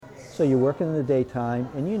So you're working in the daytime,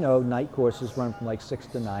 and you know night courses run from like 6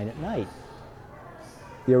 to 9 at night.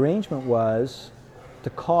 The arrangement was to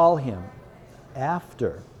call him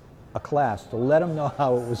after a class to let him know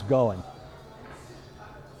how it was going.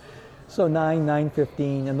 So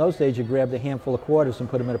 9:15, in those days you grabbed a handful of quarters and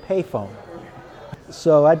put them in a payphone.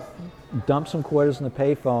 So I'd dump some quarters in the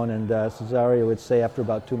payphone, and Cesario would say after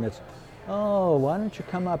about 2 minutes, "Oh, why don't you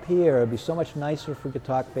come up here? It'd be so much nicer if we could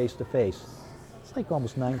talk face to face." It's like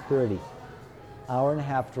almost 9:30, hour and a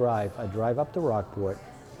half drive. I'd drive up to Rockport,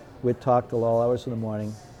 we'd talk till all hours of the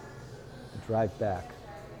morning, drive back,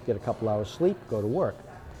 get a couple hours sleep, go to work.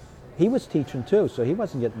 He was teaching too, so he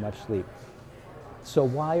wasn't getting much sleep. So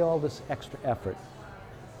why all this extra effort?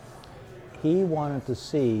 He wanted to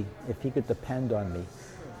see if he could depend on me.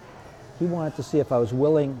 He wanted to see if I was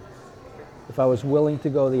willing to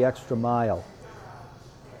go the extra mile.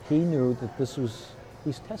 He knew that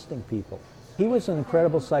he's testing people. He was an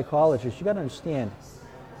incredible psychologist. You got to understand,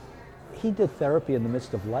 he did therapy in the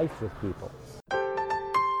midst of life with people.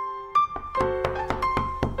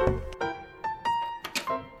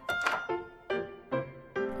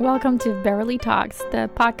 Welcome to Beverly Talks,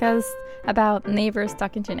 the podcast about neighbors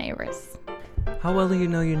talking to neighbors. How well do you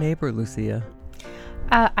know your neighbor, Lucia?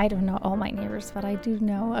 I don't know all my neighbors, but I do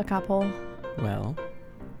know a couple. Well,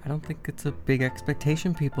 I don't think it's a big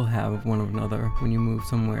expectation people have of one another when you move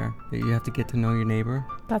somewhere, that you have to get to know your neighbor.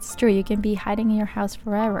 That's true. You can be hiding in your house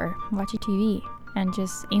forever, watching TV, and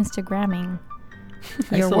just Instagramming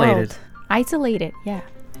your world. Isolated, yeah.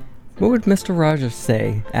 What would Mr. Rogers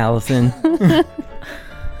say, Allison?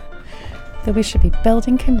 That we should be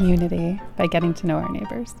building community by getting to know our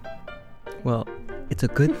neighbors. Well, it's a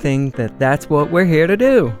good thing that that's what we're here to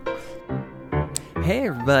do. Hey,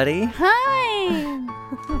 everybody. Hi.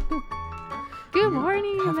 Good morning,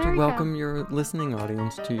 You have America. to welcome your listening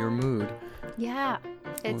audience to your mood. Yeah,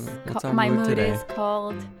 it's What's our my mood mood today? is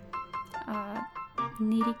called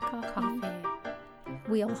needy coffee.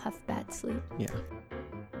 We all have bad sleep. Yeah.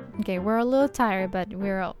 Okay, we're a little tired, but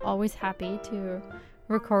we're always happy to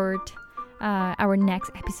record our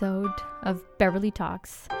next episode of Beverly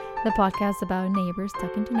Talks, the podcast about neighbors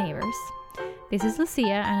talking to neighbors. This is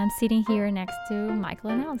Lucia, and I'm sitting here next to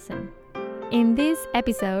Michael and Allison. In this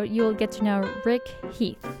episode, you'll get to know Rick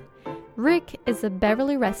Heath. Rick is a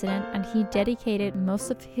Beverly resident, and he dedicated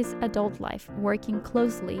most of his adult life working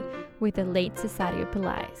closely with the late Cesario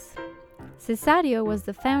Pelaez. Cesario was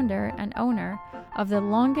the founder and owner of the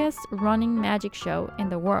longest running magic show in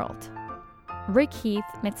the world. Rick Heath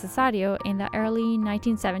met Cesario in the early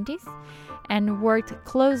 1970s and worked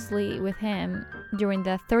closely with him during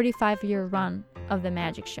the 35-year run of the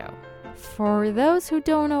magic show. For those who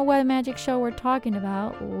don't know what magic show we're talking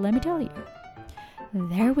about, let me tell you.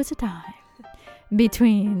 There was a time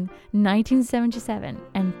between 1977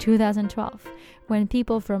 and 2012 when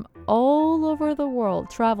people from all over the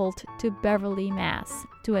world traveled to Beverly, Mass.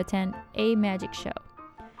 to attend a magic show.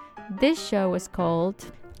 This show was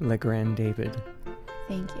called Le Grand David.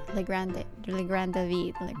 Thank you. Le Grand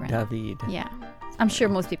David. David. Yeah. I'm sure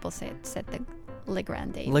most people said the Le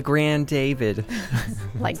Grand David. Le Grand David.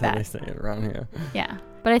 Like That's how that. they say it around here. Yeah,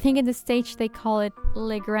 but I think in the States they call it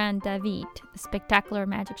Le Grand David, the spectacular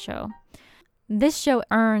magic show. This show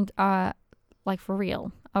earned, like for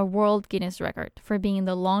real, a World Guinness record for being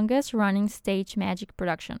the longest running stage magic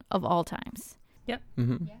production of all times. Yep.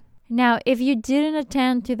 Mm-hmm. Yeah. Now, if you didn't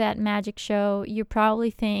attend to that magic show, you probably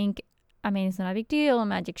think, I mean, it's not a big deal. A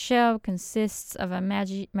magic show consists of a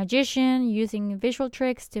magician using visual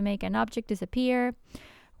tricks to make an object disappear.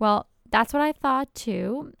 Well, that's what I thought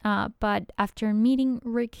too. But after meeting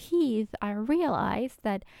Rick Heath, I realized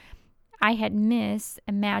that I had missed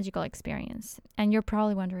a magical experience. And you're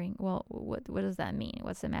probably wondering, well, what does that mean?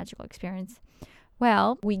 What's a magical experience?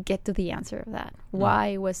 Well, we get to the answer of that. Why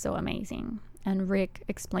it was so amazing. And Rick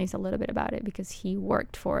explains a little bit about it because he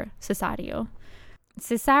worked for Cesario.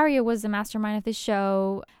 Cesario was the mastermind of the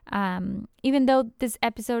show. Even though this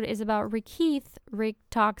episode is about Rick Heath, Rick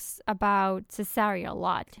talks about Cesario a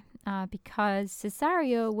lot because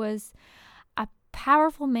Cesario was a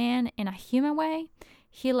powerful man in a human way.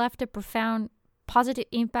 He left a profound positive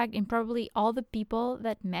impact in probably all the people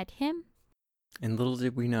that met him. And little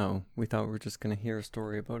did we know, we thought we were just going to hear a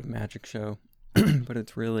story about a magic show, but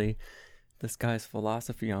it's really this guy's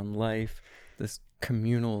philosophy on life, this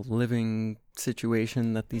communal living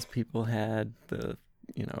situation that these people had, the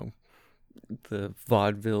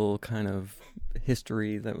vaudeville kind of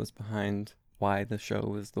history that was behind why the show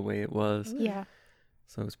was the way it was. Yeah.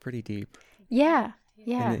 So it was pretty deep. Yeah.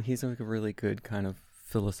 And he's like a really good kind of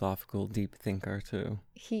philosophical, deep thinker too.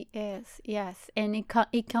 He is, yes. And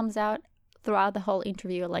it comes out throughout the whole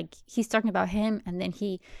interview, like he's talking about him, and then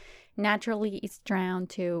he naturally is drawn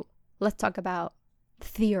to, let's talk about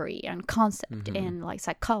theory and concept and like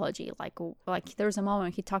psychology. Like there's a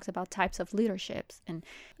moment he talks about types of leaderships and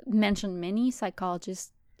mentioned many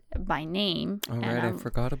psychologists by name. Oh, right. I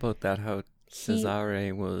forgot about that. How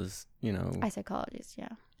Cesare was, a psychologist, yeah.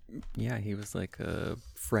 Yeah, he was like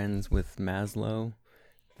friends with Maslow,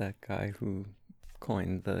 that guy who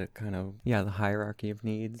coined the kind of, the hierarchy of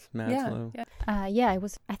needs, Maslow. Yeah, it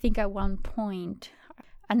was, I think at one point,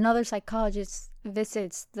 another psychologist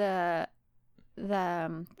visits the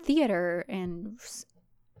theater and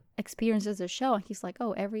experiences the show, and he's like,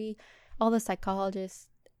 oh, all the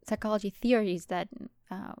psychology theories that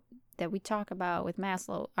we talk about with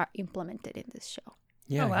Maslow are implemented in this show.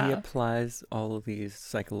 Yeah, Oh, wow. He applies all of these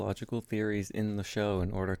psychological theories in the show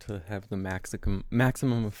in order to have the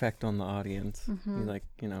maximum effect on the audience.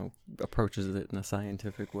 He approaches it in a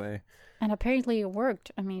scientific way. And apparently it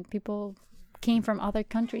worked. I mean, people came from other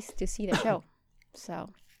countries to see the show. So,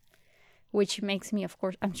 which makes me, of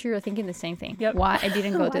course, I'm sure you're thinking the same thing. Yep. Why I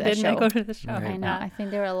didn't go to that show. I go to the show. Right. I know. I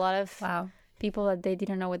think there were a lot of Wow. people that they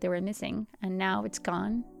didn't know what they were missing. And now it's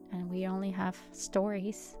gone. And we only have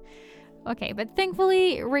stories. Okay, but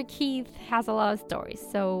thankfully Rick Heath has a lot of stories,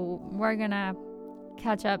 so we're gonna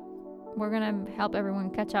catch up. We're gonna help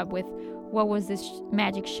everyone catch up with what was this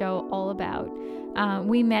magic show all about.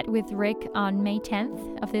 We met with Rick on May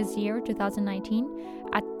 10th of this year, 2019,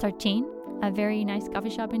 at 13, a very nice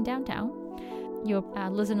coffee shop in downtown. You'll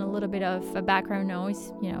listen a little bit of a background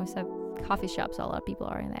noise. It's a coffee shop, so a lot of people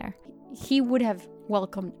are in there. He would have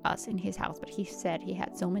welcomed us in his house, but he said he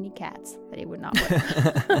had so many cats that it would not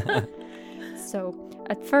work. So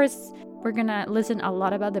at first, we're gonna listen a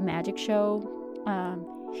lot about the magic show.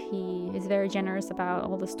 He is very generous about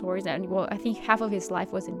all the stories, and I think half of his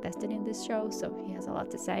life was invested in this show, so he has a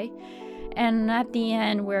lot to say. And at the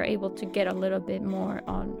end, we're able to get a little bit more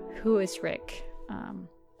on who is Rick.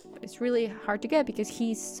 It's really hard to get because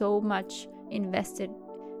he's so much invested.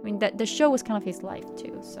 I mean, the show was kind of his life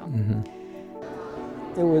too. So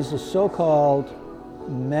It was a so-called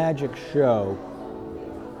magic show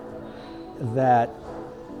that,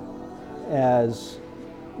 as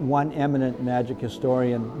one eminent magic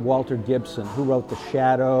historian, Walter Gibson, who wrote The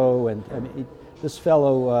Shadow, and this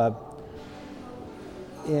fellow,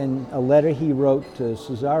 in a letter he wrote to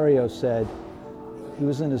Cesario, said he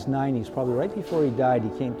was in his 90s, probably right before he died. He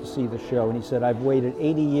came to see the show, and he said, "I've waited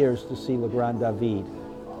 80 years to see Le Grand David,"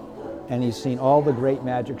 and he's seen all the great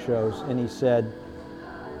magic shows. And he said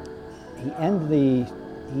he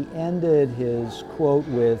ended his quote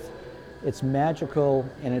with, "It's magical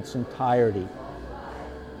in its entirety.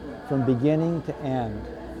 From beginning to end,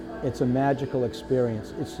 it's a magical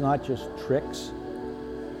experience. It's not just tricks.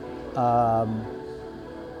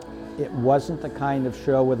 It wasn't the kind of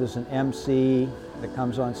show where there's an MC that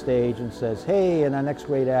comes on stage and says, 'Hey, and our next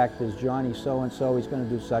great act is Johnny so-and-so, he's going to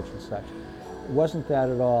do such and such.' It wasn't that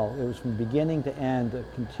at all. It was from beginning to end a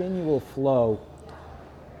continual flow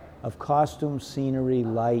of costumes, scenery,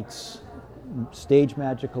 lights, stage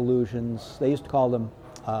magic illusions. They used to call them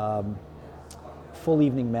full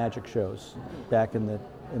evening magic shows back in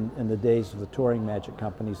the days of the touring magic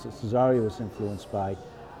companies that Cesario was influenced by.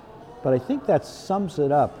 But I think that sums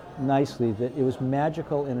it up nicely, that it was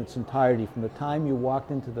magical in its entirety from the time you walked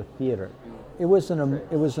into the theater. It was an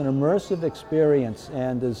immersive experience,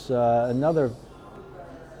 and as another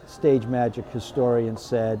stage magic historian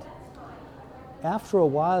said, after a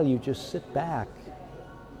while you just sit back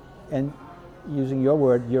and, using your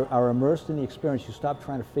word, you are immersed in the experience. You stop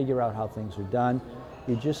trying to figure out how things are done.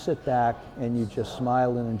 You just sit back and you just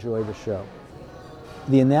smile and enjoy the show.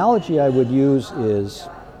 The analogy I would use is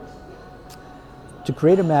to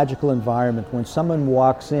create a magical environment. When someone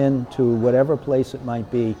walks into whatever place it might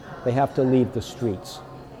be, they have to leave the streets.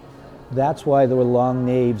 That's why there were long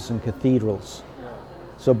naves and cathedrals.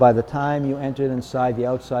 So by the time you entered inside, the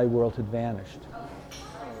outside world had vanished.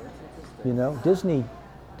 Disney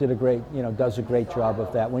does a great job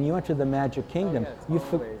of that. When you enter the Magic Kingdom,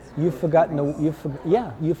 you've forgotten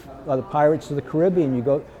the Pirates of the Caribbean.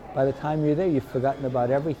 By the time you're there, you've forgotten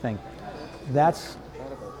about everything. That's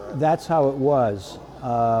how it was.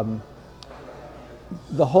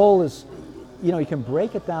 The whole is, you can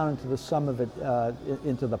break it down into the sum of it,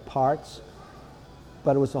 into the parts,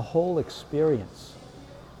 but it was a whole experience.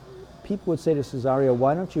 People would say to Cesario,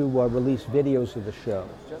 "Why don't you release videos of the show?"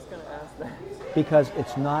 Just going to ask that. Because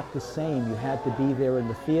it's not the same. You had to be there in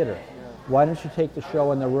the theater. Why don't you take the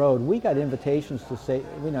show on the road? We got invitations to say,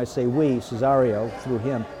 I say we, Cesario, through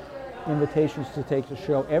him, invitations to take the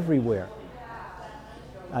show everywhere.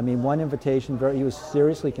 I mean, one invitation he was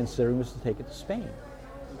seriously considering was to take it to Spain.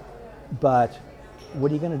 But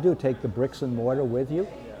what are you going to do, take the bricks and mortar with you?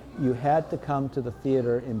 You had to come to the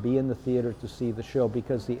theater and be in the theater to see the show,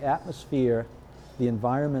 because the atmosphere, the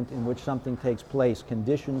environment in which something takes place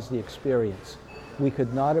conditions the experience. We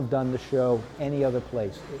could not have done the show any other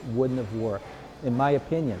place. It wouldn't have worked. In my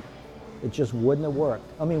opinion, it just wouldn't have worked.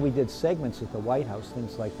 I mean, we did segments at the White House,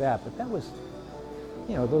 things like that, but that was,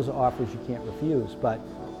 you know, those are offers you can't refuse. But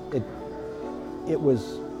it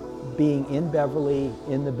was being in Beverly,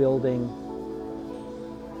 in the building,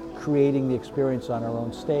 creating the experience on our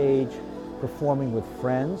own stage, performing with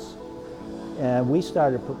friends. And we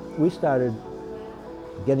started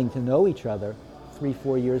getting to know each other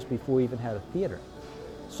 3-4 years before we even had a theater.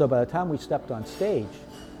 So by the time we stepped on stage,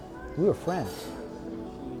 we were friends.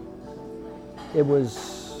 It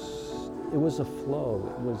was a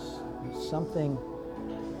flow. It was something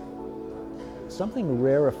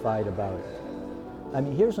rarefied about it. I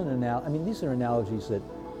mean, here's these are analogies that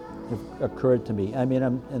have occurred to me. I mean,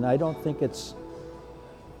 and I don't think it's,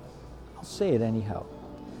 I'll say it anyhow.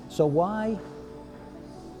 So why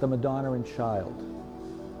the Madonna and Child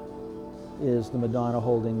is the Madonna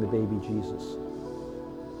holding the baby Jesus?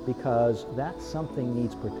 Because that something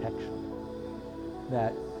needs protection.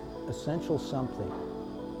 That essential something,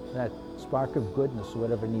 that spark of goodness or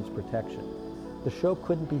whatever, needs protection. The show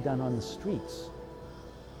couldn't be done on the streets.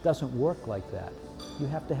 It doesn't work like that. You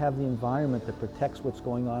have to have the environment that protects what's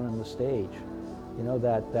going on the stage. You know,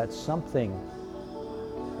 that something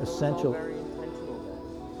essential. Very intentional.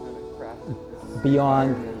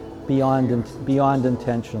 Beyond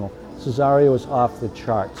intentional. Cesario is off the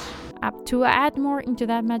charts. To add more into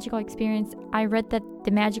that magical experience, I read that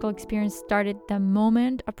the magical experience started the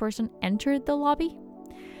moment a person entered the lobby.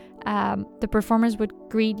 The performers would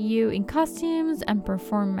greet you in costumes and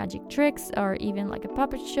perform magic tricks, or even like a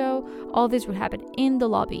puppet show. All this would happen in the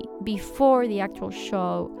lobby before the actual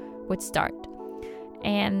show would start.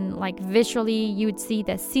 And like visually, you would see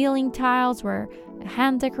the ceiling tiles were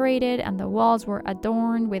hand decorated and the walls were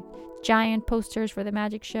adorned with giant posters for the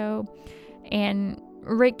magic show. And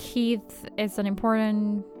Rick Heath is an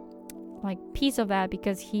important like piece of that,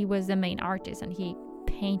 because he was the main artist and he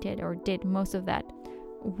painted or did most of that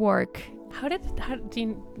work.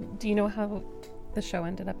 Do you know how the show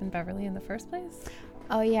ended up in Beverly in the first place?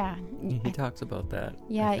 Oh yeah, He talks about that.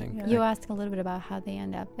 yeah. I think. You asked a little bit about how they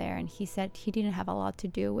end up there, and he said he didn't have a lot to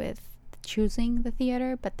do with choosing the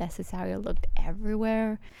theater, but that Cesario looked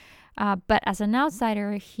everywhere. But as an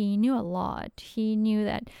outsider, he knew a lot. He knew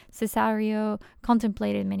that Cesario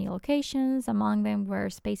contemplated many locations. Among them were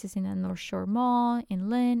spaces in the North Shore Mall, in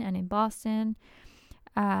Lynn, and in Boston.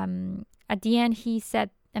 At the end, he said,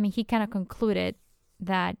 he kind of concluded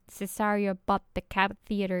that Cesario bought the Cabot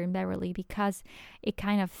Theater in Beverly because it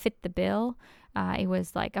kind of fit the bill. It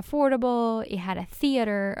was like affordable. It had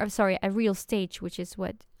a real stage, which is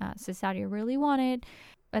what Cesario really wanted.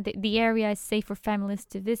 The area is safe for families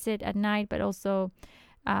to visit at night, but also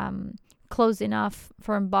close enough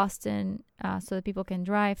from Boston so that people can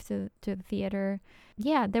drive to the theater.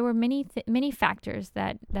 Yeah, there were many factors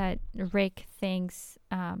that Rick thinks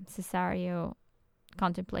Cesario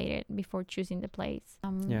contemplated before choosing the place. I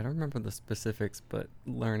don't remember the specifics, but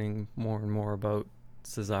learning more and more about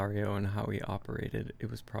Cesario and how he operated, it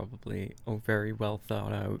was probably a very well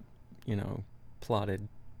thought out, plotted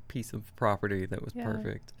piece of property that was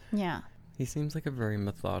perfect. Yeah. He seems like a very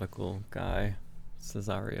methodical guy,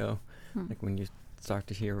 Cesario. Like when you start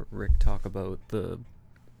to hear Rick talk about the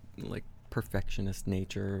like perfectionist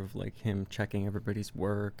nature of like him checking everybody's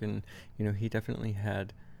work, and he definitely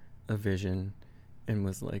had a vision and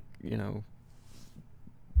was like,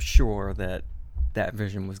 sure that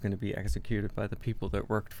vision was going to be executed by the people that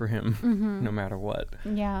worked for him, no matter what.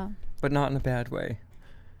 Yeah. But not in a bad way.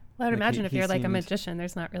 Well, I would imagine if you're like a seemed- magician,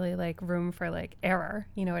 there's not really like room for like error.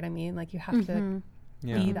 You know what I mean? Like you have to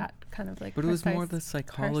be that kind of like. But it was more the precise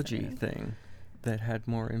psychology person. thing that had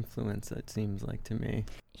more influence, it seems like to me.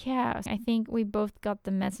 Yeah, I think we both got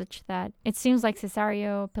the message that it seems like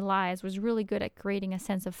Cesario Pelaez was really good at creating a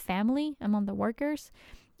sense of family among the workers,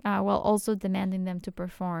 while also demanding them to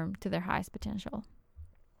perform to their highest potential.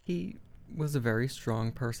 He was a very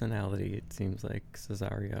strong personality, it seems like,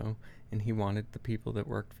 Cesario, and he wanted the people that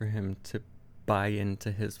worked for him to buy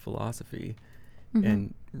into his philosophy.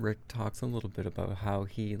 And Rick talks a little bit about how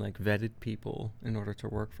he like vetted people in order to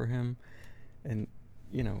work for him. And,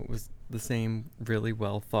 it was the same really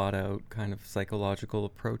well thought out kind of psychological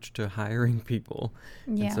approach to hiring people.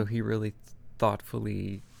 Yeah. And so he really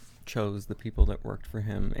thoughtfully chose the people that worked for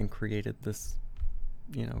him and created this,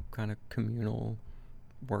 kind of communal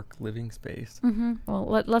work living space. Mm-hmm.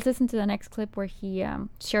 Well, let's listen to the next clip where he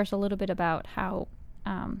shares a little bit about how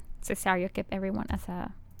Cesario kept everyone as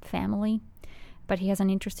a family. But he has an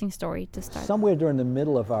interesting story to start. Somewhere during the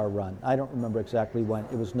middle of our run, I don't remember exactly when,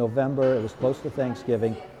 it was November, it was close to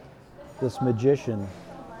Thanksgiving, this magician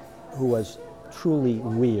who was truly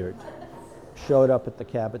weird showed up at the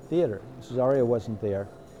Cabot Theater. Cesario wasn't there.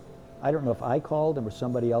 I don't know if I called him or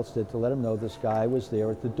somebody else did to let him know this guy was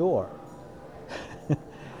there at the door.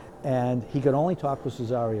 And he could only talk with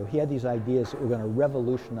Cesario. He had these ideas that were going to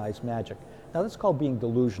revolutionize magic. Now that's called being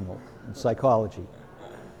delusional in psychology.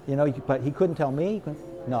 You know, but he couldn't tell me.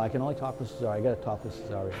 No, I can only talk with Cesario. I got to talk with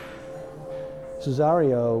Cesario.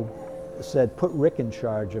 Cesario said, put Rick in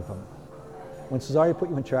charge of him. When Cesario put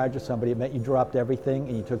you in charge of somebody, it meant you dropped everything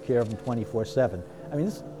and you took care of them 24/7. I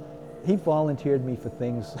mean, he volunteered me for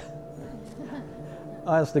things,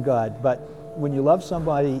 honest to God. But when you love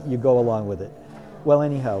somebody, you go along with it. Well,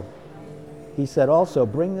 anyhow, he said also,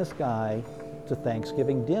 bring this guy to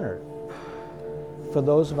Thanksgiving dinner. For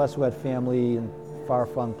those of us who had family in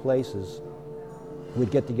far-flung places,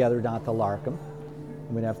 we'd get together down at the Larkham,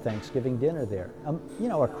 and we'd have Thanksgiving dinner there. You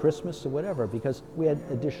know, or Christmas or whatever, because we had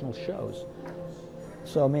additional shows.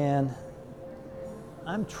 So, man,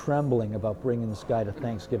 I'm trembling about bringing this guy to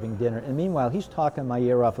Thanksgiving dinner. And meanwhile, he's talking my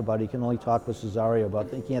ear off about he can only talk with Cesario about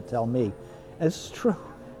it. He can't tell me. And it's true.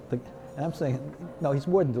 And I'm saying, no, he's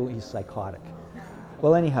more than he's psychotic.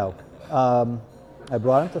 Well, anyhow, I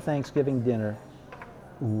brought him to Thanksgiving dinner.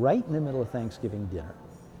 Right in the middle of Thanksgiving dinner,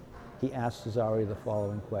 he asked Cesario the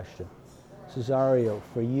following question. Cesario,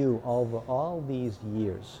 for you, over all these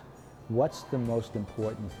years, what's the most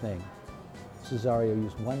important thing? Cesario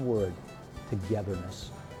used one word,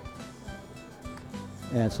 togetherness.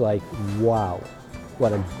 And it's like, wow,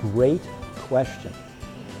 what a great question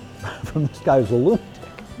from this guy who's a lunatic.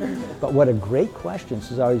 But what a great question.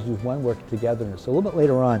 Cesario used one word, togetherness. So a little bit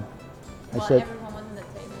later on, I said, everyone was on the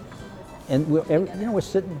table. and we're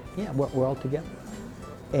sitting, we're all together.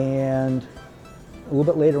 And a little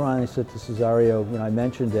bit later on, I said to Cesario, I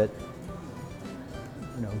mentioned it,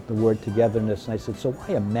 the word togetherness, and I said, so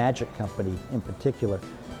why a magic company in particular?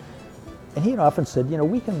 And he had often said,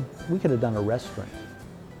 we could have done a restaurant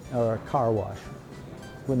or a car wash.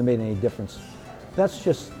 Wouldn't have made any difference. That's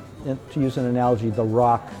just, to use an analogy, the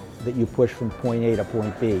rock that you push from point A to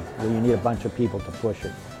point B, where you need a bunch of people to push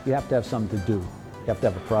it. You have to have something to do. You have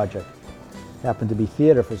to have a project. It happened to be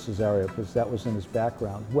theater for Cesario, because that was in his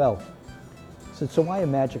background. Well, I said, so why a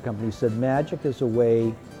magic company? He said, magic is a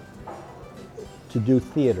way to do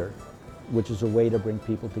theater, which is a way to bring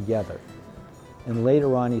people together. And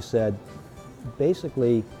later on he said,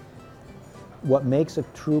 basically, what makes a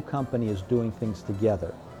true company is doing things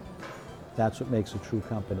together. That's what makes a true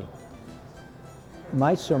company.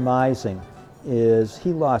 My surmising is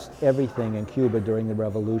he lost everything in Cuba during the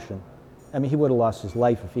revolution. I mean, he would have lost his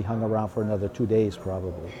life if he hung around for another 2 days,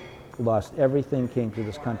 probably. He lost everything, came to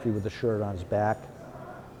this country with a shirt on his back.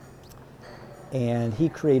 And he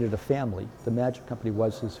created a family. The magic company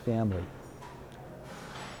was his family.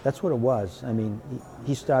 That's what it was. I mean,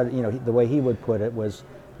 he started, the way he would put it was,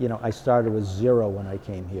 I started with zero when I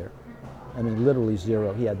came here. I mean, literally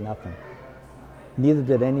zero. He had nothing. Neither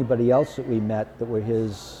did anybody else that we met that were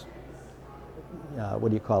his,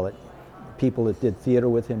 people that did theater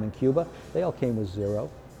with him in Cuba. They all came with zero,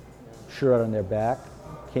 shirt on their back,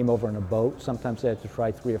 came over on a boat. Sometimes they had to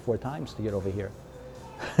try 3 or 4 times to get over here.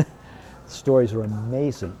 Stories are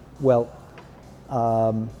amazing. Well,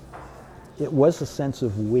 it was a sense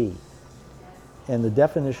of we. And the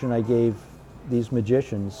definition I gave these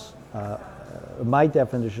magicians, my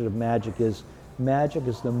definition of magic is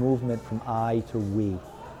the movement from I to we,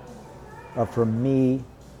 or from me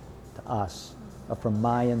to us, or from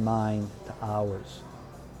my and mine to ours.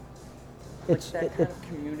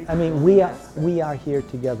 I mean, we are here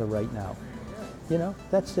together right now.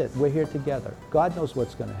 That's it. We're here together. God knows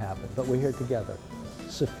what's going to happen, but we're here together.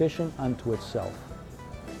 Sufficient unto itself.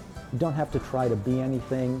 You don't have to try to be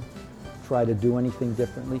anything, try to do anything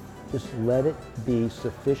differently. Just let it be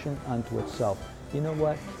sufficient unto itself. You know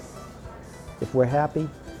what? If we're happy,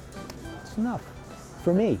 it's enough.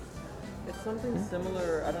 For me. It's something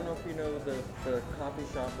similar. I don't know if you know the coffee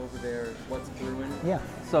shop over there, What's Brewing? Yeah.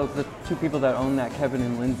 So the two people that own that, Kevin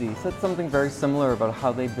and Lindsay, said something very similar about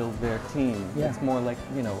how they build their team. Yeah. It's more like,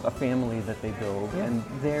 a family that they build. Yeah. And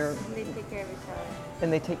They take care of each other.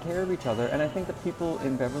 And they take care of each other. And I think that people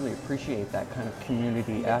in Beverly appreciate that kind of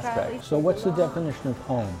community aspect. So what's the definition of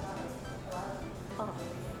home?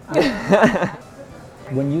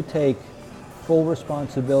 When you take full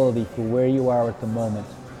responsibility for where you are at the moment,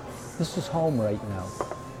 this is home right now.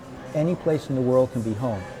 any place in the world can be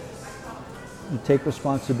home. You take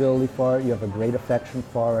responsibility for it, you have a great affection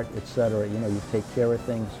for it, etc. You know, you take care of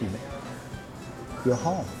things, you're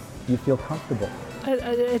home, you feel comfortable.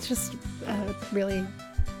 It's just really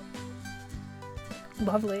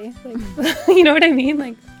lovely. Like, you know what I mean?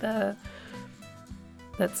 Like that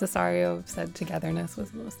Cesario said togetherness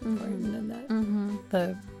was most important, and that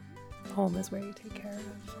the home is where you take care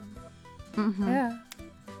of. Yeah.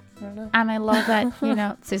 I don't know. And I love that, you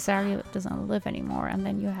know, Cesario doesn't live anymore. And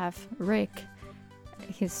then you have Rick,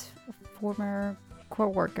 his former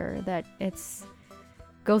co-worker, that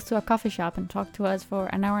goes to a coffee shop and talk to us for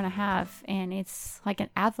an hour and a half. And it's like an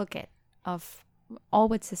advocate of all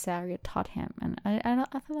what Cesario taught him. And I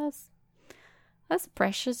thought that's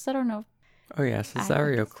precious. I don't know. Oh, yeah.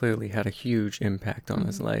 Cesario clearly had a huge impact on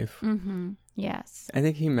his life. Yes. I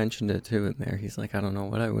think he mentioned it too in there. He's like, I don't know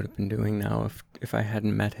what I would have been doing now if I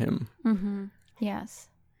hadn't met him. Yes.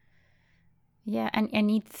 Yeah,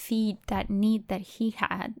 and he'd feed that need that he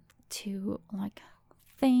had to like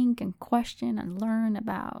think and question and learn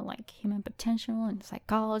about like human potential and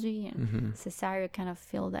psychology, and Cesario kind of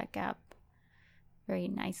filled that gap very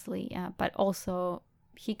nicely. But also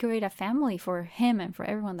he created a family for him and for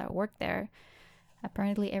everyone that worked there.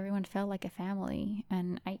 Apparently everyone felt like a family,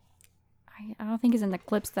 and I don't think it's in the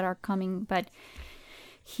clips that are coming, but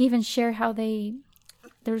he even shared how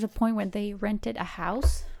there's a point when they rented a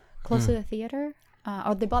house close to the theater,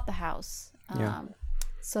 or they bought the house,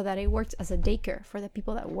 so that it worked as a daycare for the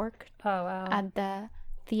people that worked at the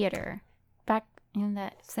theater back in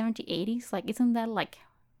the 70s, 80s. Like, isn't that like,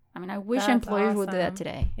 I mean, I wish employers would do that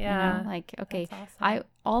today. Yeah. You know? Like, okay, awesome.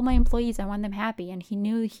 all my employees, I want them happy. And he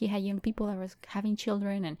knew he had young people that was having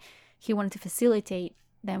children, and he wanted to facilitate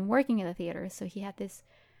them working at the theater. So he had this.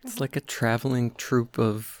 It's like a traveling troupe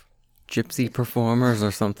of gypsy performers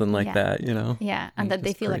or something like that, you know? Yeah, and that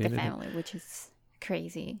they feel like a family, which is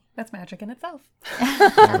crazy. That's magic in itself.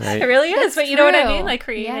 Right. It really is. That's But you know what I true. mean? Like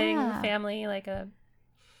creating Yeah. family, like a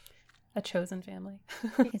chosen family.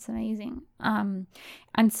 It's amazing. And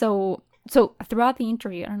so throughout the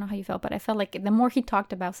interview, I don't know how you felt, but I felt like the more he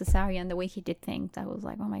talked about Cesario and the way he did things, I was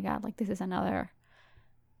like, oh my God, like this is another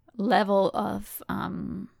level of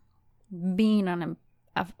being an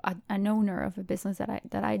owner of a business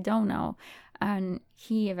that I don't know. And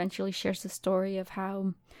he eventually shares the story of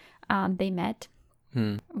how they met.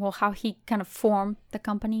 Well, how he kind of formed the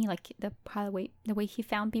company, like the way he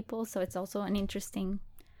found people. So it's also an interesting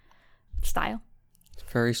style.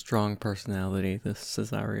 Very strong personality, this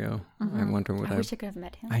Cesario. I wonder what I wish I could have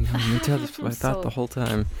met him. I know, me too. That's what I thought the whole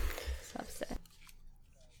time. So upset.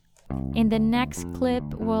 In the next clip,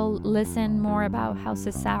 we'll listen more about how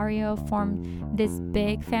Cesario formed this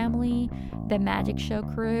big family, the Magic Show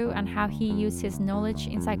crew, and how he used his knowledge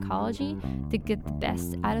in psychology to get the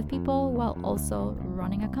best out of people while also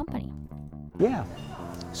running a company. Yeah.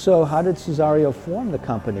 So how did Cesario form the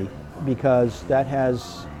company? Because that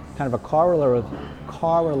has kind of a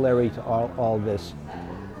corollary to all this.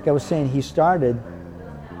 Like I was saying, he started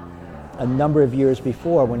a number of years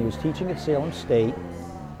before when he was teaching at Salem State.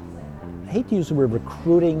 I hate to use the word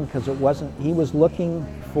recruiting because he was looking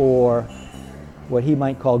for what he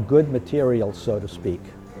might call good material, so to speak.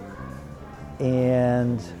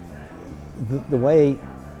 And the way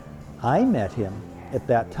I met him at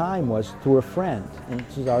that time was through a friend. And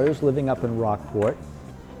Cesario was living up in Rockport.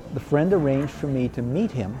 The friend arranged for me to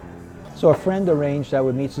meet him. So a friend arranged I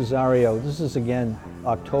would meet Cesario. This is again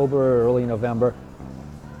October, early November,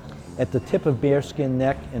 at the tip of Bearskin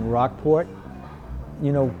Neck in Rockport.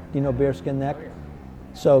 You know Bearskin Neck?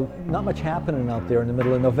 So not much happening out there in the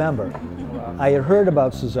middle of November. I had heard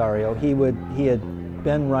about Cesario. He had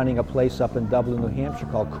been running a place up in Dublin, New Hampshire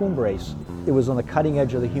called Cumbres. It was on the cutting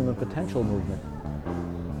edge of the human potential movement.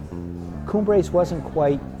 Cumbres wasn't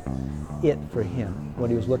quite it for him, what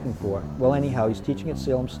he was looking for. Well, anyhow, he's teaching at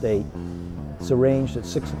Salem State. It's arranged at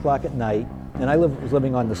 6 o'clock at night, and I was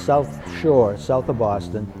living on the South Shore, south of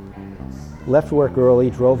Boston. Left work early,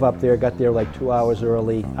 drove up there, got there like 2 hours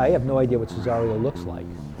early. I have no idea what Cesario looks like.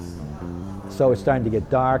 So it's starting to get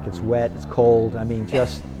dark, it's wet, it's cold, I mean,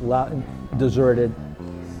 just deserted.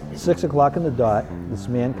 6 o'clock on the dot, this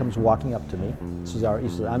man comes walking up to me. Cesario, he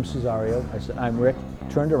said, I'm Cesario. I said, I'm Rick.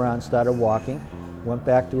 Turned around, started walking, went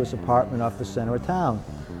back to his apartment off the center of town.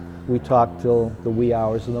 We talked till the wee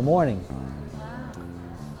hours of the morning.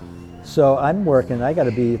 So I'm working, I got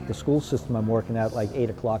to be at the school system, I'm working at like 8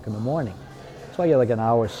 o'clock in the morning. So I get like an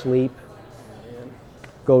hour's sleep,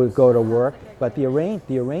 go to work. But the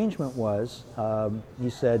arrangement was, he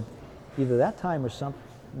said, either that time or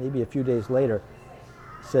maybe a few days later,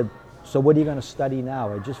 said, so what are you going to study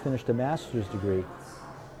now? I just finished a master's degree.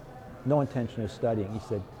 no intention of studying. He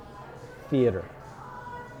said, theater.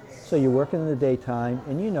 So you're working in the daytime,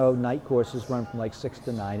 and you know night courses run from like 6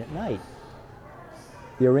 to 9 at night.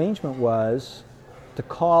 The arrangement was to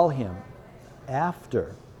call him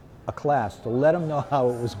after a class to let him know how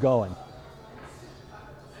it was going.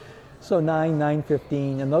 So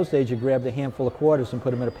 9:15, in those days you grabbed a handful of quarters and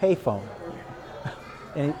put them in a payphone.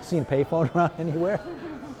 Any seen a payphone around anywhere?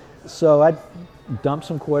 So I'd dump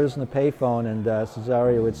some quarters in the payphone, and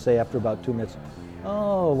Cesario would say after about 2 minutes,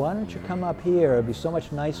 "Oh, why don't you come up here? It'd be so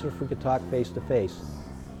much nicer if we could talk face to face."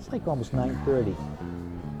 It's like almost 9:30.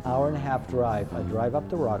 Hour and a half drive. I'd drive up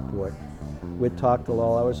to Rockport. We'd talk till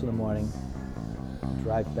all hours of the morning,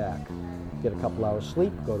 drive back, get a couple hours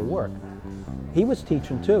sleep, go to work. He was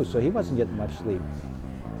teaching too, so he wasn't getting much sleep.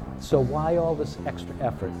 So why all this extra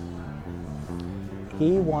effort?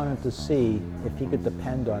 He wanted to see if he could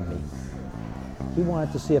depend on me. He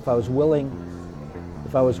wanted to see if I was willing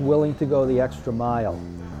to go the extra mile.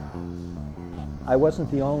 I wasn't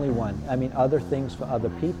the only one. I mean, other things for other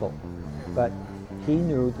people, but he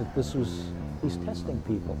knew that he's testing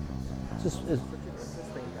people.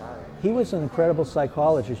 He was an incredible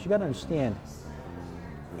psychologist. You got to understand,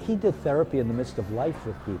 he did therapy in the midst of life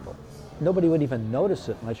with people. Nobody would even notice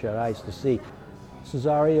it unless you had eyes to see.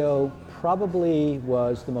 Cesario probably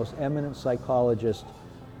was the most eminent psychologist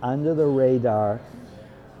under the radar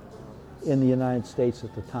in the United States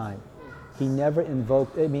at the time. He never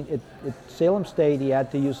invoked, I mean, at Salem State he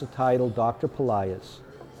had to use the title Dr. Pelias,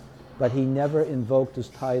 but he never invoked his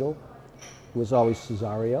title. It was always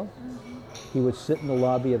Cesario. He would sit in the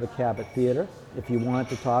lobby of the Cabot Theater. If you wanted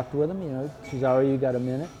to talk with him, you know, "Cesario, you got a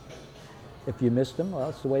minute?" If you missed him, well,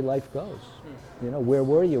 that's the way life goes. You know, where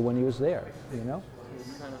were you when he was there, you know? He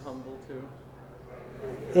was kind of humble too.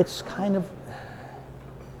 It's kind of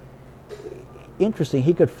interesting.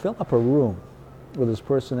 He could fill up a room with his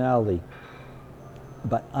personality,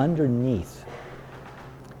 but underneath,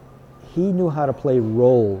 he knew how to play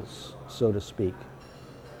roles, so to speak.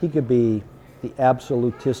 He could be the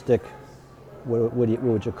absolutistic, what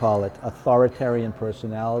would you call it, authoritarian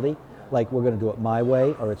personality, like we're going to do it my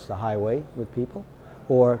way, or it's the highway with people,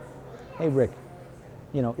 or, "Hey Rick,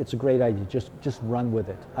 you know, it's a great idea, just run with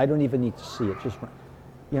it. I don't even need to see it, just run."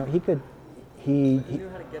 You know, he knew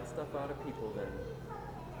how to get stuff out of people then,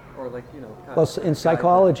 or like, you know. Well, in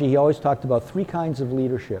psychology, he always talked about 3 kinds of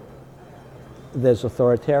leadership. There's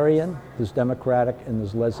authoritarian, there's democratic, and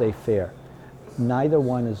there's laissez-faire. Neither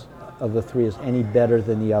one of the 3 is any better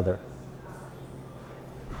than the other.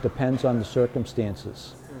 Depends on the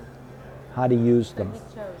circumstances, how to use them.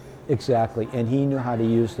 Exactly, and he knew how to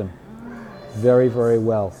use them very, very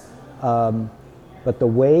well. But the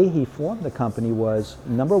way he formed the company was,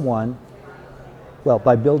 number one, well,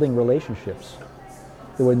 by building relationships.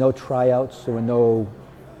 There were no tryouts, there were no,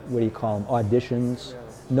 auditions,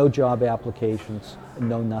 no job applications,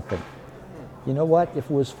 no nothing. You know what?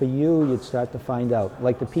 If it was for you, you'd start to find out.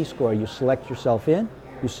 Like the Peace Corps, you select yourself in,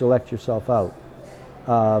 you select yourself out.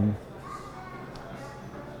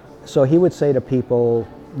 So he would say to people,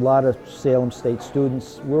 a lot of Salem State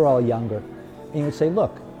students, we're all younger, and he would say,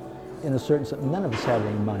 look, in a certain sense, none of us had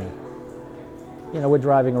any money. You know, we're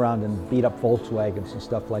driving around in beat up Volkswagens and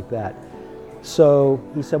stuff like that. So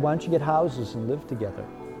he said, why don't you get houses and live together?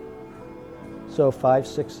 So 5,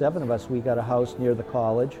 6, 7 of us, we got a house near the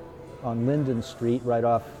college on Linden Street, right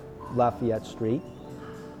off Lafayette Street,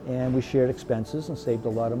 and we shared expenses and saved a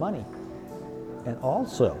lot of money. And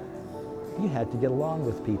also, you had to get along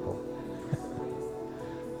with people.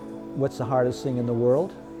 What's the hardest thing in the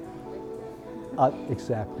world?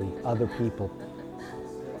 Exactly, other people.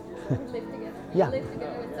 Live together. Yeah. Live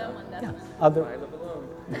together with someone, that's Yeah. not. Other. I live alone.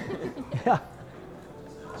 Yeah.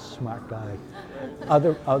 Smart guy.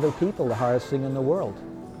 Other people, the hardest thing in the world.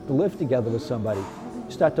 To live together with somebody.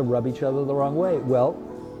 You start to rub each other the wrong way. Well,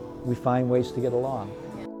 we find ways to get along.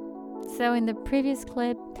 So in the previous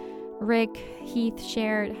clip, Rick Heath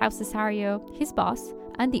shared how Cesario, his boss,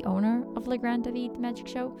 and the owner of Le Grand David Magic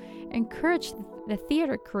Show, encouraged the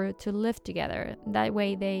theater crew to live together. That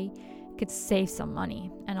way they could save some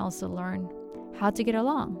money and also learn how to get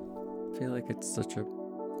along. I feel like it's such a,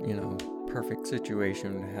 you know, perfect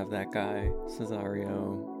situation to have that guy,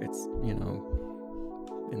 Cesario. It's, you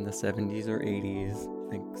know, in the 70s or 80s. I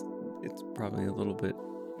think it's probably a little bit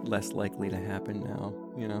less likely to happen now,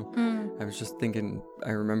 you know? I was just thinking,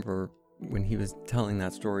 I remember when he was telling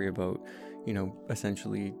that story about, you know,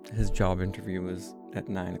 essentially his job interview was at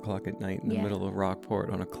 9 o'clock at night in the middle of Rockport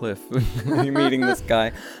on a cliff. And you're meeting this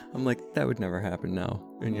guy. I'm like, that would never happen now.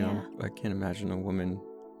 And, you know, I can't imagine a woman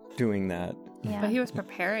doing that. Yeah. But he was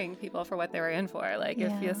preparing people for what they were in for. Like,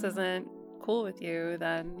 if this isn't cool with you,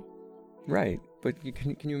 then Right, but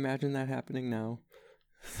can you imagine that happening now?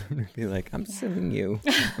 Somebody be like, I'm suing you.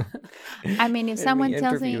 I mean, if someone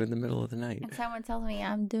tells me in the middle of the night, and someone tells me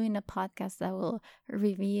I'm doing a podcast that will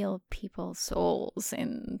reveal people's souls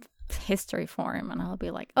in history form, and I'll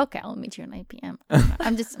be like, okay, I'll meet you at 9 p.m.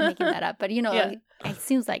 I'm just making that up, but like, it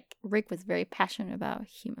seems like Rick was very passionate about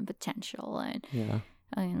human potential and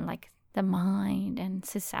like the mind, and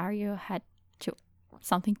Cesario had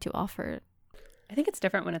something to offer. I think it's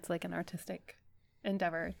different when it's like an artistic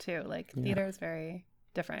endeavor too. Like theater is very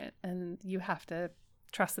different, and you have to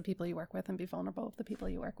trust the people you work with and be vulnerable with the people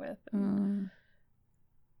you work with.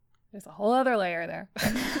 There's a whole other layer there.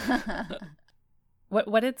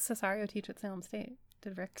 What did Cesario teach at Salem State?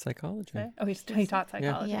 Did Rick psychology say? Oh, he taught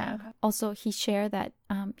psychology. Yeah. Also, he shared that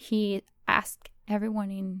he asked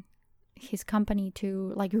everyone in his company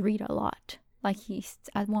to like read a lot. Like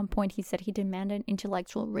at one point he said he demanded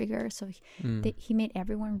intellectual rigor, so he made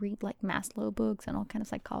everyone read like Maslow books and all kind of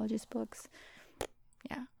psychologist books.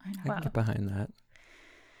 Yeah, I know. I can get behind that.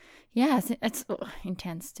 Yeah, it's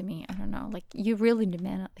intense to me. I don't know. Like he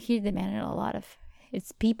demanded a lot of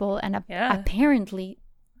his people, and apparently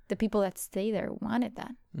the people that stay there wanted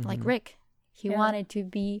that. Like Rick, he wanted to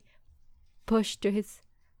be pushed to his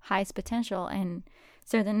highest potential. And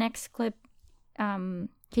so the next clip,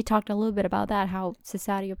 he talked a little bit about that, how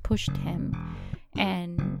Cesario pushed him,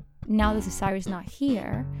 and now that Cesario is not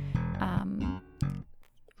here,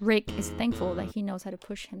 Rick is thankful that he knows how to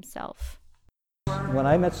push himself. When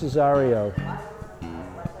I met Cesario,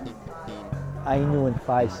 I knew in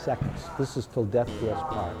 5 seconds, this is till death do us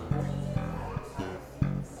part.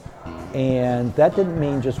 And that didn't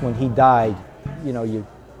mean just when he died, you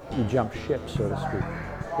jump ship, so to speak.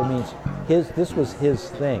 It means this was his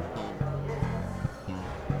thing.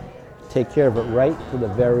 Take care of it right to the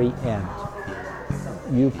very end.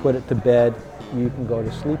 You put it to bed, you can go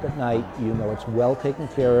to sleep at night, you know it's well taken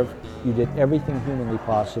care of, you did everything humanly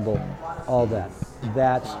possible, all that.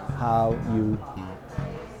 That's how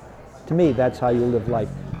to me, that's how you live life.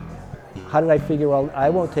 How did I figure out? I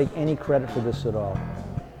won't take any credit for this at all,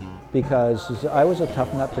 because I was a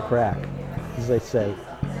tough nut to crack, as they say.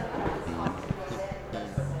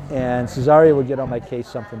 And Cesario would get on my case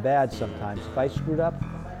something bad sometimes. If I screwed up,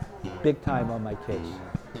 big time on my case.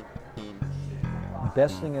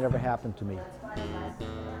 Best thing that ever happened to me.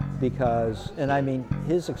 Because, and I mean,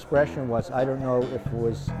 his expression was, I don't know if it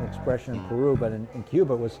was an expression in Peru, but in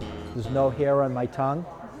Cuba it was, there's no hair on my tongue.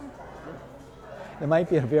 There might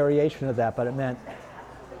be a variation of that, but it meant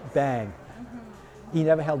bang. He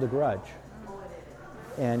never held a grudge.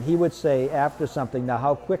 And he would say after something, now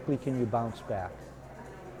how quickly can you bounce back?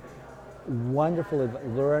 Wonderful,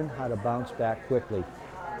 learn how to bounce back quickly.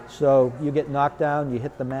 So you get knocked down, you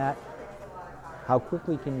hit the mat, how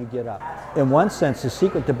quickly can you get up? In one sense, the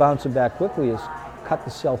secret to bouncing back quickly is cut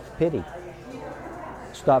the self-pity.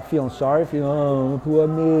 Stop feeling sorry for you, oh, poor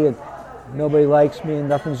me, and nobody likes me, and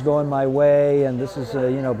nothing's going my way, and this is,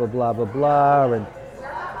 blah, blah, blah, blah, and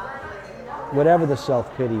whatever the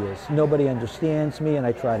self-pity is. Nobody understands me, and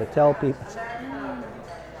I try to tell people,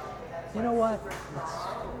 you know what?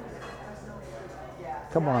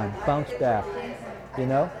 Come on, bounce back,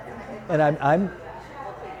 And I'm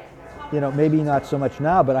maybe not so much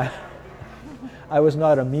now, but I was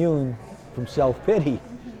not immune from self-pity.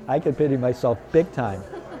 I could pity myself big time.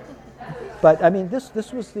 But I mean,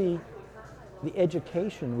 this was the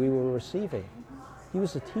education we were receiving. He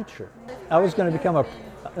was a teacher. I was going to become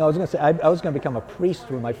a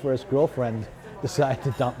priest when my first girlfriend decided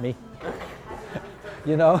to dump me.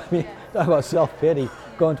 I mean, talk about self-pity,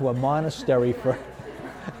 going to a monastery for,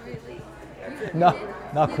 no,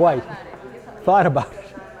 not quite. Thought about it.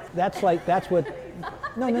 That's what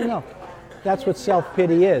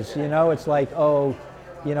self-pity is, It's like,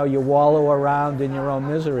 you wallow around in your own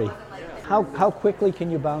misery. How quickly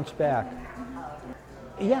can you bounce back?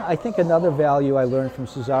 Yeah, I think another value I learned from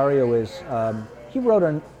Cesario is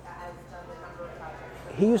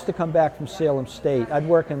he used to come back from Salem State. I'd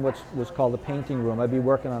work in what was called the painting room. I'd be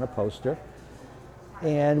working on a poster.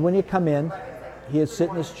 And when you come in, he'd sit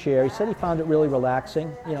in his chair. He said he found it really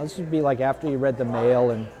relaxing. This would be like after he read the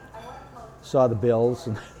mail and saw the bills.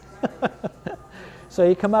 And so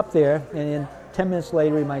he'd come up there, and then 10 minutes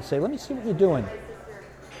later he might say, let me see what you're doing.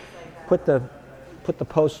 Put the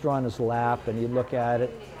poster on his lap, and he'd look at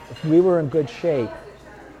it. If we were in good shape,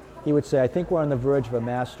 he would say, I think we're on the verge of a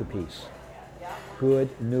masterpiece. Good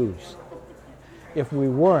news. If we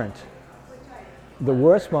weren't, the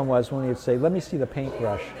worst one was when he'd say, let me see the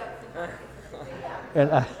paintbrush.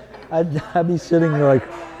 And I'd be sitting there like,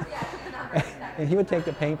 and he would take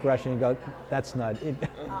the paintbrush and he'd go, that's not it.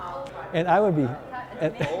 And I would be,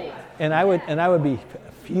 and I would be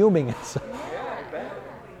fuming inside.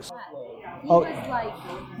 He was like,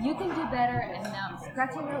 you can do better, and now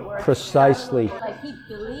scratching your work. Precisely. Like he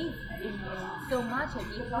believed in you so much,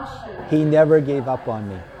 and he pushed you. He never gave up on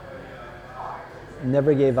me.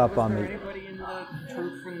 Never gave up on Was me. there anybody in the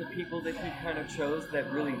troupe from the people that he kind of chose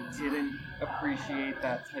that really didn't appreciate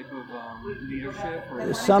that type of leadership?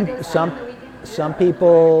 Or Some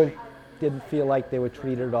people didn't feel like they were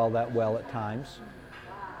treated all that well at times,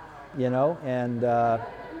 and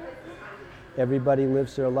everybody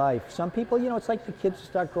lives their life. Some people, it's like the kids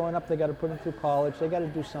start growing up, they got to put them through college, they got to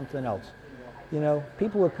do something else.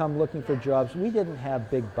 People would come looking for jobs. We didn't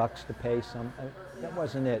have big bucks to pay that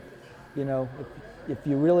wasn't it. If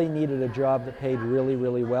you really needed a job that paid really,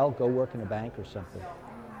 really well, go work in a bank or something.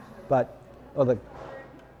 But, to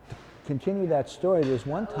continue that story, there's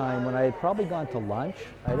one time when I had probably gone to lunch.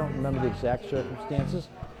 I don't remember the exact circumstances,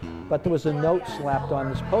 but there was a note slapped on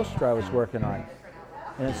this poster I was working on.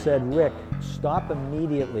 And it said, "Rick, stop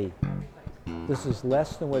immediately. This is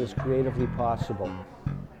less than what is creatively possible.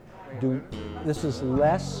 This is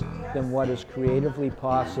less than what is creatively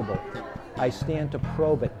possible. I stand to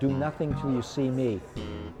probe it. Do nothing till you see me."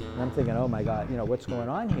 And I'm thinking, oh my God, what's going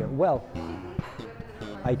on here? Well,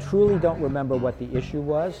 I truly don't remember what the issue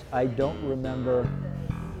was. I don't remember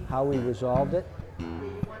how we resolved it.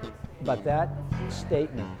 But that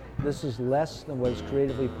statement, this is less than what is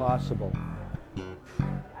creatively possible,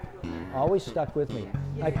 always stuck with me.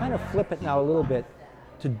 I kind of flip it now a little bit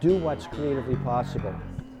to do what's creatively possible.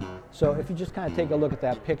 So if you just kind of take a look at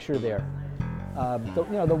that picture there,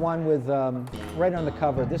 the one with right on the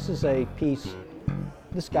cover, this is a piece,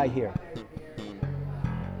 this guy here.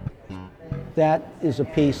 That is a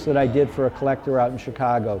piece that I did for a collector out in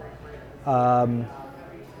Chicago.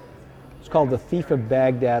 It's called The Thief of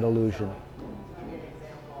Baghdad Illusion.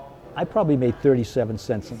 I probably made 37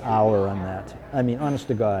 cents an hour on that. I mean, honest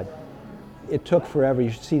to God. It took forever. You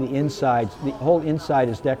should see the insides. The whole inside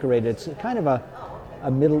is decorated. It's kind of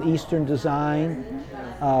a Middle Eastern design.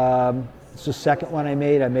 It's the second one I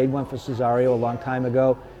made. I made one for Cesario a long time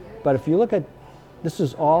ago. But if you look at, this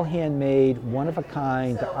is all handmade, one of a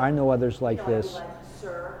kind. There are no others like this.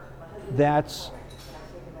 That's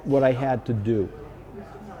what I had to do,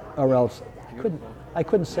 or else I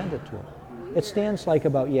couldn't send it to him. It stands like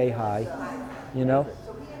about yay high,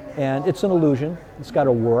 and it's an illusion. It's got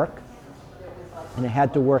to work, and it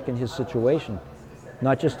had to work in his situation,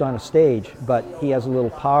 not just on a stage, but he has a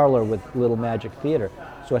little parlor with Little Magic Theater,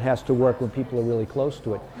 so it has to work when people are really close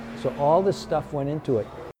to it. So all this stuff went into it.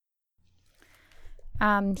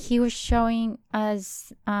 He was showing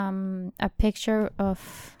us a picture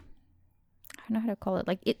of, I don't know how to call it.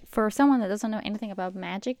 Like for someone that doesn't know anything about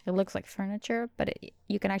magic, it looks like furniture, but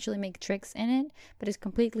you can actually make tricks in it. But it's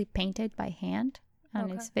completely painted by hand,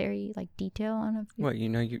 and it's very like detail on it. What,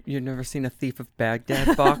 you've never seen a Thief of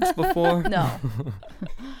Baghdad box before? No.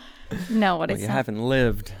 No, what well, it's you not. haven't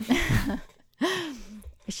lived.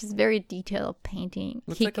 It's just very detailed painting.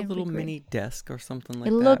 Looks like a little mini desk or something like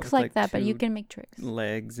that. It looks with like that, but you two can make tricks.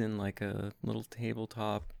 legs and like a little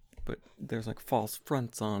tabletop, but there's like false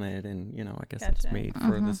fronts on it, and I guess it's made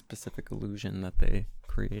for the specific illusion that they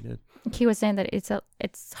created. He was saying that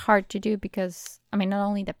it's hard to do because not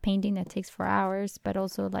only the painting that takes 4 hours, but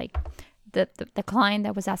also like the client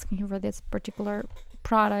that was asking him for this particular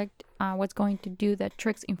product was going to do the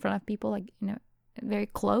tricks in front of people, like very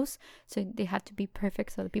close, so they had to be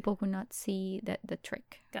perfect so the people would not see the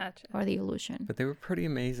trick. Gotcha. Or the illusion. But they were pretty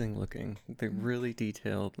amazing looking. They're really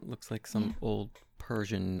detailed. It looks like some old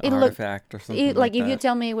Persian It artifact or something like if that. you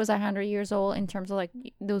tell me it was 100 years old, in terms of like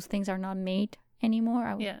those things are not made anymore,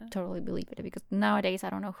 I would totally believe it, because nowadays I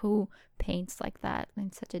don't know who paints like that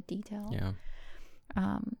in such a detail.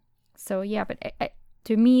 Yeah. So yeah, but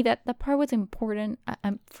to me that part was important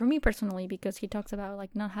for me personally, because he talks about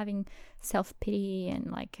like not having self-pity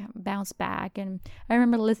and like bounce back. And I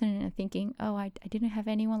remember listening and thinking, oh, I didn't have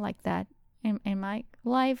anyone like that in my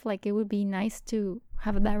life. Like it would be nice to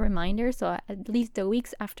have that reminder. So at least the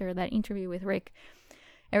weeks after that interview with Rick,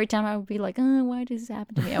 every time I would be like, oh, why does this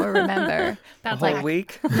happen to me? I would remember. A whole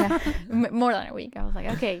week? Yeah, more than a week. I was like,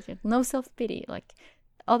 okay, no self-pity. Like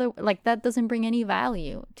that doesn't bring any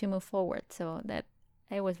value to move forward. So that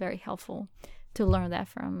it was very helpful to learn that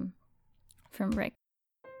from Rick.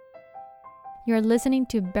 You're listening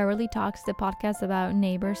to Beverly Talks, the podcast about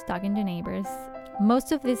neighbors talking to neighbors.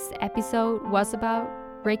 Most of this episode was about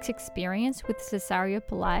Rick's experience with Cesario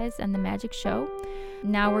Pelaez and the magic show.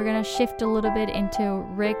 Now we're going to shift a little bit into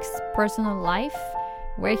Rick's personal life,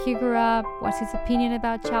 where he grew up, what's his opinion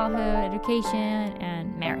about childhood, education,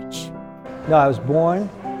 and marriage. No, I was born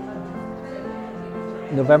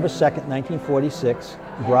November 2nd, 1946,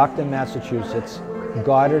 Brockton, Massachusetts,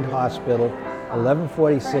 Goddard Hospital,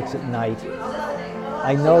 11:46 at night.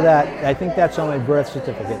 I know that, I think that's on my birth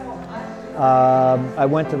certificate. I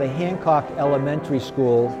went to the Hancock Elementary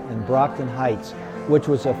School in Brockton Heights, which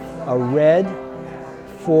was a red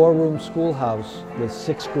 4-room schoolhouse with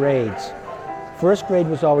 6 grades. First grade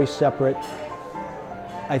was always separate.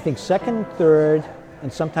 I think second and third,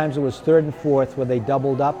 and sometimes it was third and fourth where they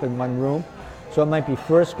doubled up in one room. So it might be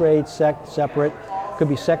first grade separate, could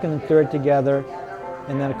be second and third together,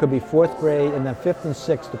 and then it could be fourth grade, and then fifth and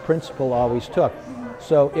sixth the principal always took.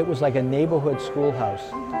 So it was like a neighborhood schoolhouse.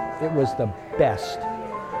 It was the best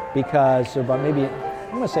because there were about maybe,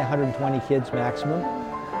 I'm going to say 120 kids maximum.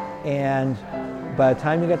 And by the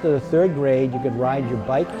time you got to the third grade, you could ride your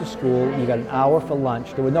bike to school. You got an hour for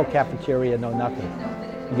lunch. There was no cafeteria, no nothing.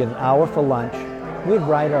 You get an hour for lunch. We'd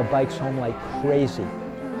ride our bikes home like crazy.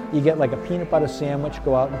 You get like a peanut butter sandwich,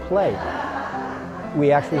 go out and play.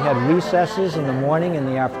 We actually had recesses in the morning and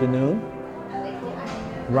the afternoon.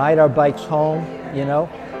 Ride our bikes home, you know,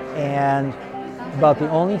 and about the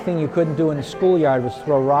only thing you couldn't do in the schoolyard was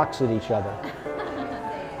throw rocks at each other.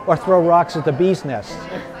 Or throw rocks at the bee's nest.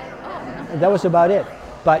 That was about it.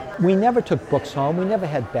 But we never took books home. We never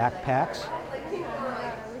had backpacks.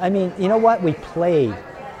 I mean, you know what? We played,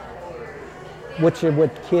 which is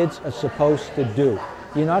what kids are supposed to do.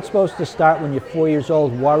 You're not supposed to start when you're 4 years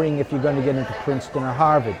old worrying if you're going to get into Princeton or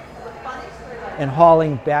Harvard and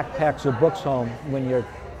hauling backpacks or books home when you're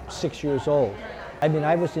 6 years old. I mean,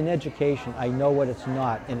 I was in education. I know what it's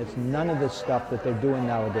not, and it's none of this stuff that they're doing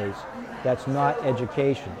nowadays. That's not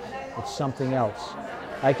education. It's something else.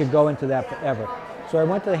 I could go into that forever. So I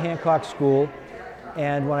went to the Hancock School,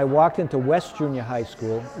 and when I walked into West Junior High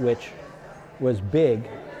School, which was big,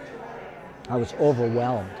 I was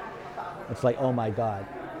overwhelmed. It's like, oh my God.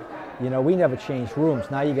 You know, we never changed rooms.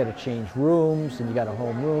 Now you got to change rooms, and you got a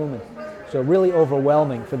home room. And so really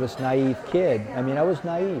overwhelming for this naive kid. I mean, I was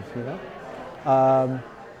naive, you know.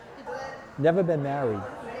 Never been married.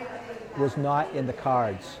 Was not in the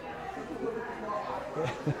cards.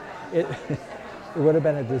 It would have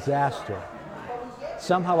been a disaster.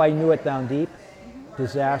 Somehow I knew it down deep.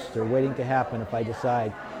 Disaster waiting to happen if I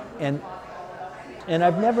decide. And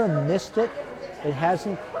I've never missed it. It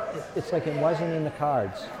hasn't, it's like it wasn't in the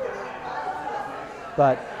cards.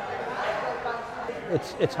 But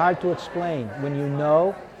it's hard to explain. When you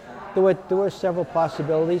know, there were several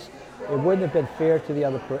possibilities. It wouldn't have been fair to the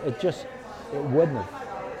other person. It wouldn't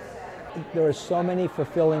have. There are so many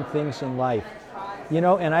fulfilling things in life. You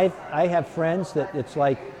know, and I have friends that it's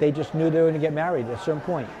like they just knew they were going to get married at a certain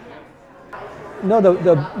point. No,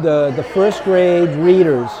 the first grade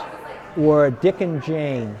readers were Dick and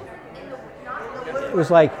Jane. It was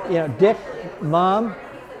like, you know, Dick, Mom,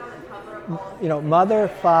 you know, Mother,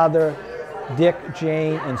 Father, Dick,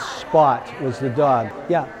 Jane, and Spot was the dog.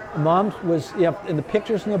 Yeah, Mom was, you know, in the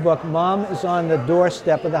pictures in the book, Mom is on the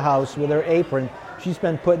doorstep of the house with her apron. She's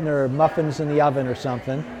been putting her muffins in the oven or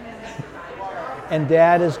something. And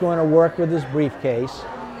Dad is going to work with his briefcase.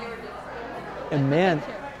 And man,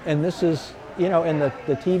 and this is, you know, and the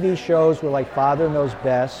TV shows were like Father Knows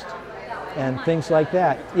Best and things like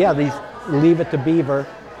that. Yeah, these Leave It to Beaver.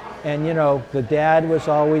 And, you know, the dad was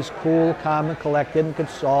always cool, calm, and collected and could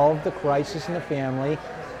solve the crisis in the family.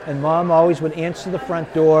 And Mom always would answer the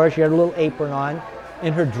front door. She had a little apron on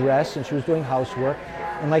in her dress, and she was doing housework.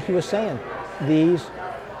 And like you were saying, these,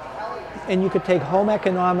 and you could take home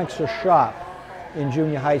economics or shop in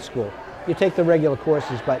junior high school. You take the regular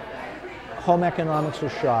courses, but home economics or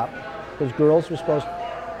shop, because girls were supposed to,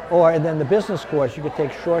 and then the business course, you could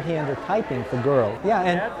take shorthand or typing for girls. Yeah,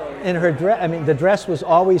 and her dress, I mean, the dress was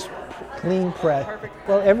always clean pressed.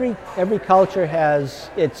 Well, every culture has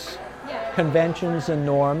its conventions and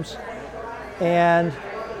norms, and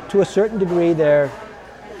to a certain degree they're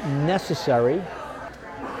necessary,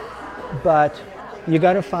 but you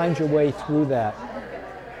got to find your way through that.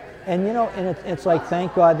 And you know, and it's like,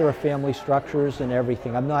 thank God there are family structures and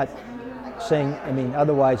everything. I'm not saying, I mean,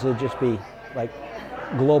 otherwise it'd just be like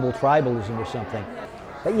global tribalism or something.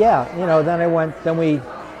 But yeah, you know,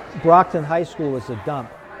 Brockton High School was a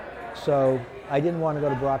dump. So I didn't want to go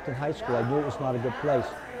to Brockton High School. I knew it was not a good place.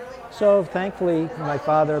 So thankfully, my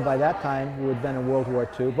father, by that time, who had been in World War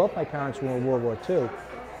II, both my parents were in World War II.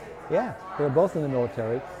 Yeah, they were both in the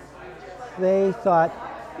military. They thought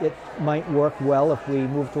it might work well if we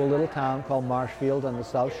moved to a little town called Marshfield on the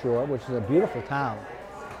South Shore, which is a beautiful town.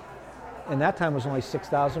 And that time was only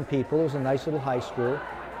 6,000 people. It was a nice little high school.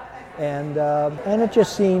 And it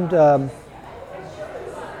just seemed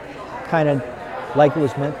kind of like it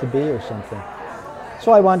was meant to be or something.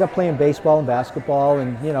 So I wound up playing baseball and basketball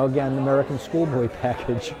and, again, American schoolboy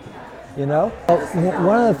package, Well,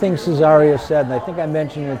 one of the things Cesario said, and I think I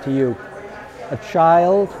mentioned it to you, a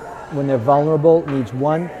child, when they're vulnerable, needs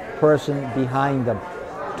one person behind them,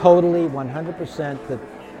 totally 100% that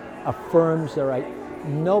affirms their right.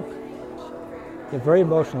 Nope. I get very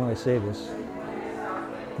emotional when I say this.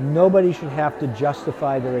 Nobody should have to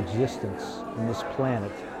justify their existence on this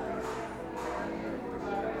planet.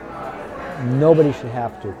 Nobody should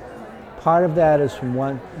have to. Part of that is from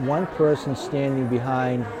one person standing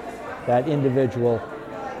behind that individual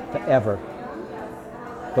forever.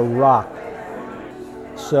 The rock.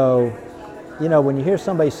 So, when you hear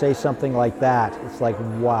somebody say something like that, it's like,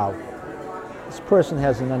 wow. This person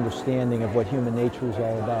has an understanding of what human nature is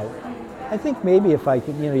all about. I think maybe if I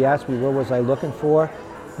could, you asked me what was I looking for,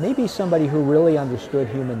 maybe somebody who really understood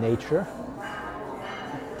human nature,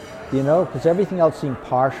 because everything else seemed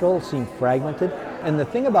partial, seemed fragmented. And the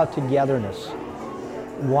thing about togetherness,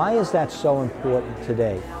 why is that so important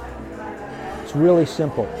today? It's really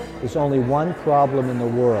simple. There's only one problem in the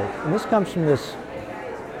world. And this comes from this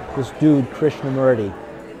dude, Krishnamurti.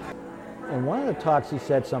 In one of the talks he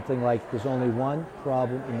said something like, there's only one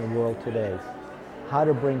problem in the world today, how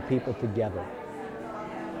to bring people together.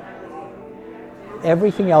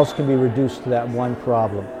 Everything else can be reduced to that one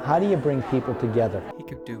problem. How do you bring people together? He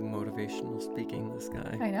could do motivational speaking, this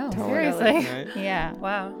guy. I know. Totally. Seriously. Right? Yeah.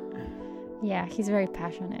 Wow. Yeah, he's very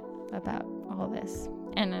passionate about all this.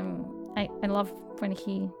 And I love when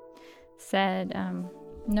he said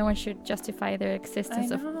no one should justify their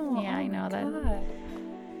existence. I know that. God.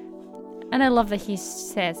 And I love that he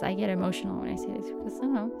says, I get emotional when I say this, because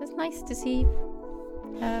it's nice to see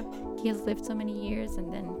he has lived so many years,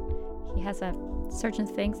 and then he has certain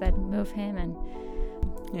things that move him, and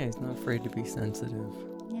Yeah, he's not afraid to be sensitive.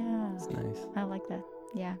 yeah, It's nice. I like that.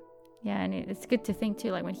 Yeah, and it's good to think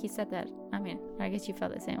too. Like when he said that, I guess you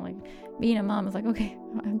felt the same. Like being a mom is like, okay,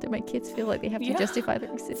 do my kids feel like they have to Yeah. justify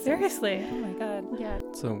their existence? Seriously. Oh my God. Yeah.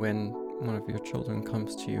 So when one of your children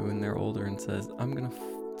comes to you and they're older and says, I'm going to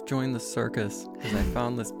join the circus because I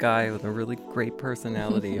found this guy with a really great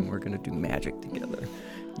personality and we're going to do magic together,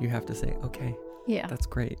 you have to say, okay, Yeah. that's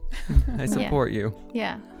great. I support you.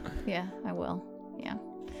 Yeah. I will. Yeah.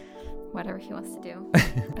 Whatever he wants to do.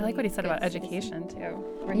 I like what he said about Good education too.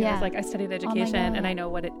 Where he Yeah. was like, I studied my education and God. I know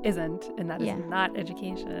what it isn't, and that is Yeah. not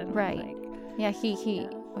education. Right. Like, Yeah.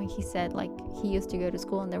 When he said like he used to go to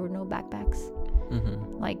school and there were no backpacks.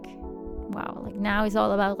 Mm-hmm. Like, wow. Like now it's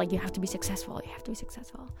all about like you have to be successful. You have to be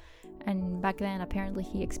successful. And back then apparently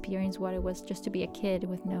he experienced what it was just to be a kid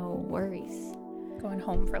with no worries. going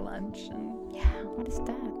home for lunch and Yeah. What is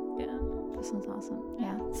that? yeah. That sounds awesome.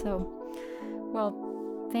 Yeah. So, well,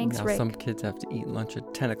 thanks, Now Rick. some kids have to eat lunch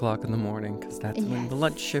at 10 o'clock in the morning because that's when the Yes.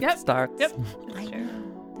 lunch shift Yep. starts. Yep. I Sure.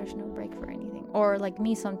 know. There's no break for anything. Or like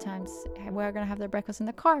me sometimes, we're gonna have the breakfast in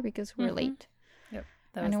the car because we're Mhm. late.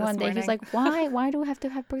 That And was one this day he's morning. like, why do we have to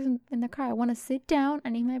have breakfast in the car? I want to sit down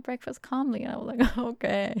and eat my breakfast calmly. And I was like,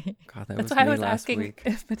 okay. God, that That's was why I me was last asking week.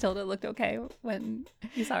 if Matilda looked okay when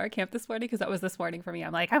you saw her camp this morning, because that was this morning for me.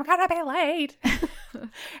 I'm like, I'm gonna be late.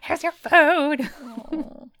 Here's your food.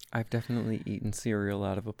 Oh. I've definitely eaten cereal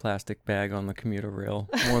out of a plastic bag on the commuter rail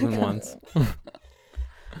more than once.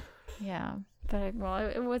 Yeah, but well,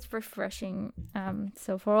 it was refreshing.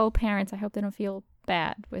 So for all parents, I hope they don't feel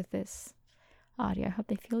bad with this audio. I hope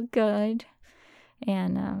they feel good.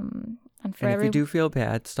 And for And if you do feel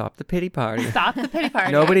bad, stop the pity party. Stop the pity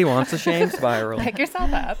party. Nobody wants a shame spiral. Pick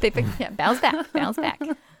yourself up. bounce back.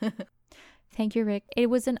 Thank you, Rick. It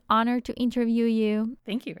was an honor to interview you.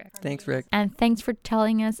 Thank you, Rick. Thanks, Rick. And thanks for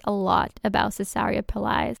telling us a lot about Cesaria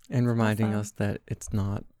Pelaez. And reminding Awesome. us that it's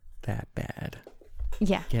not that bad.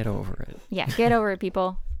 Yeah. Get over it. Yeah, get over it,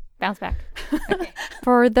 people. Bounce back. Okay.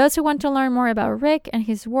 For those who want to learn more about Rick and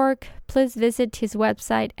his work, please visit his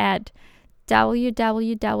website at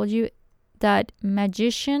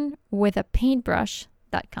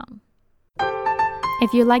www.magicianwithapaintbrush.com.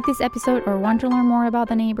 If you like this episode or want to learn more about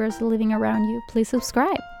the neighbors living around you, please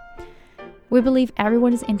subscribe. We believe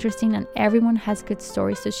everyone is interesting and everyone has good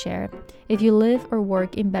stories to share. If you live or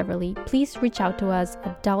work in Beverly, please reach out to us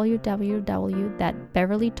at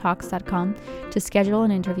www.beverlytalks.com to schedule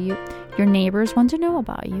an interview. Your neighbors want to know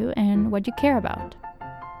about you and what you care about.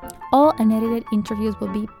 All unedited interviews will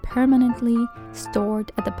be permanently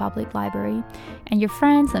stored at the public library, and your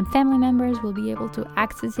friends and family members will be able to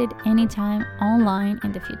access it anytime online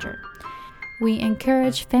in the future. We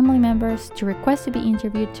encourage family members to request to be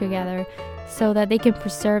interviewed together so that they can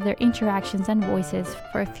preserve their interactions and voices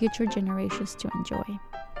for future generations to enjoy.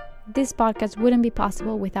 this podcast wouldn't be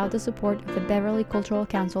possible without the support of the Beverly Cultural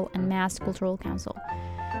Council and Mass Cultural Council.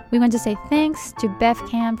 We want to say thanks to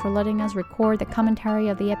BevCam for letting us record the commentary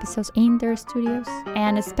of the episodes in their studios,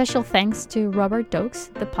 and a special thanks to Robert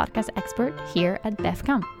Dokes, the podcast expert here at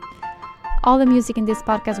BevCam. All the music in this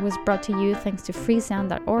podcast was brought to you thanks to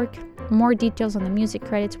freesound.org. More details on the music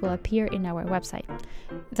credits will appear in our website.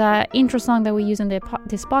 The intro song that we use in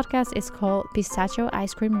this podcast is called Pistachio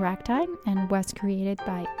Ice Cream Ragtime and was created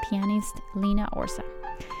by pianist Lena Orsa.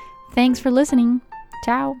 Thanks for listening.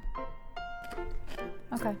 Ciao.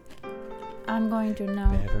 Okay. I'm going to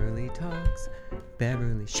now. Beverly talks,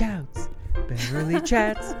 Beverly shouts, Beverly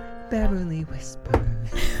chats, Beverly whispers.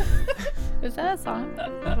 Is that a song?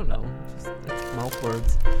 I don't know. It's mouth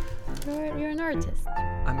words. You're an artist.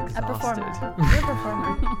 I'm A exhausted. performer. You're a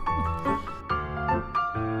performer.